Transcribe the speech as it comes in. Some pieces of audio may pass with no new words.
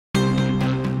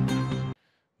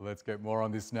Let's get more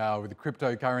on this now with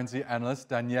cryptocurrency analyst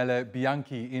Daniele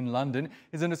Bianchi in London.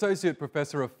 He's an associate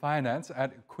professor of finance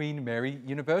at Queen Mary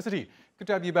University. Good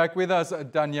to have you back with us,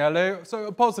 Daniele. So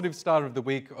a positive start of the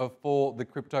week for the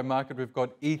crypto market. We've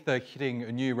got Ether hitting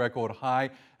a new record high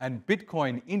and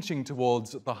Bitcoin inching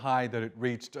towards the high that it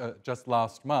reached just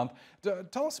last month.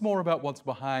 Tell us more about what's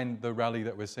behind the rally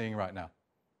that we're seeing right now.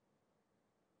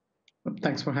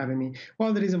 Thanks for having me.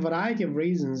 Well, there is a variety of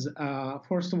reasons.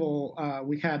 First of all,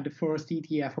 we had the first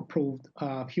ETF approved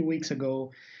a few weeks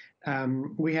ago.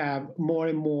 We have more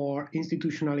and more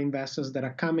institutional investors that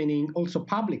are coming in, also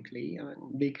publicly.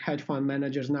 Big hedge fund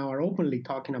managers now are openly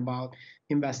talking about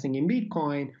investing in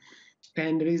Bitcoin.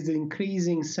 And there is the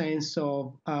increasing sense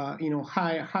of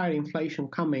higher inflation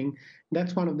coming.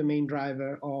 That's one of the main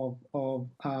drivers of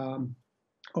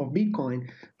Bitcoin.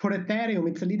 For Ethereum,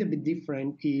 it's a little bit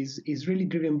different. Is really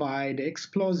driven by the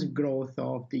explosive growth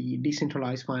of the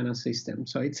decentralized finance system.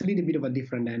 So it's a little bit of a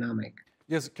different dynamic.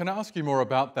 Yes, can I ask you more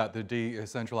about that, the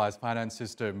decentralized finance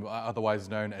system, otherwise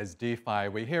known as DeFi?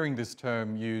 We're hearing this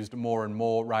term used more and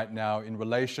more right now in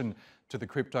relation to the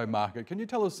crypto market. Can you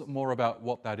tell us more about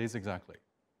what that is exactly?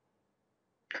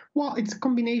 Well, it's a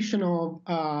combination of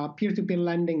peer-to-peer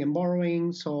lending and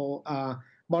borrowing. So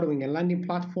borrowing and lending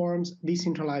platforms,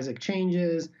 decentralized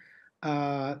exchanges,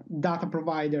 data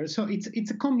providers. So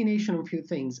it's a combination of a few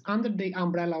things. Under the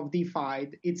umbrella of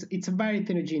DeFi, it's a very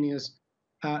heterogeneous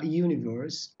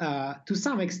universe. To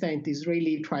some extent, is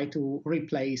really try to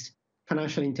replace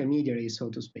financial intermediaries, so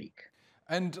to speak.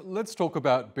 And let's talk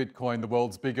about Bitcoin, the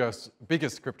world's biggest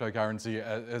cryptocurrency,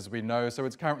 as we know. So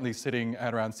it's currently sitting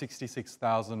at around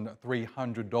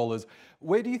 $66,300.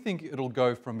 Where do you think it'll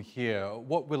go from here?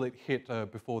 What will it hit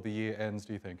before the year ends,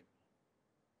 do you think?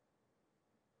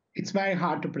 It's very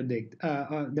hard to predict.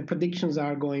 The predictions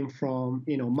are going from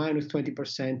minus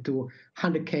 20% to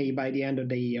 100K by the end of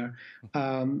the year.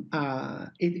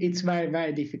 It's very,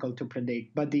 very difficult to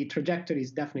predict, but the trajectory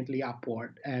is definitely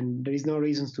upward, and there is no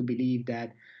reasons to believe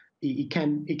that it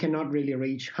cannot really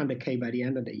reach 100K by the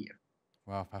end of the year.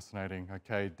 Wow, fascinating.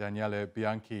 Okay, Daniele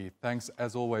Bianchi, thanks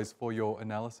as always for your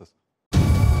analysis.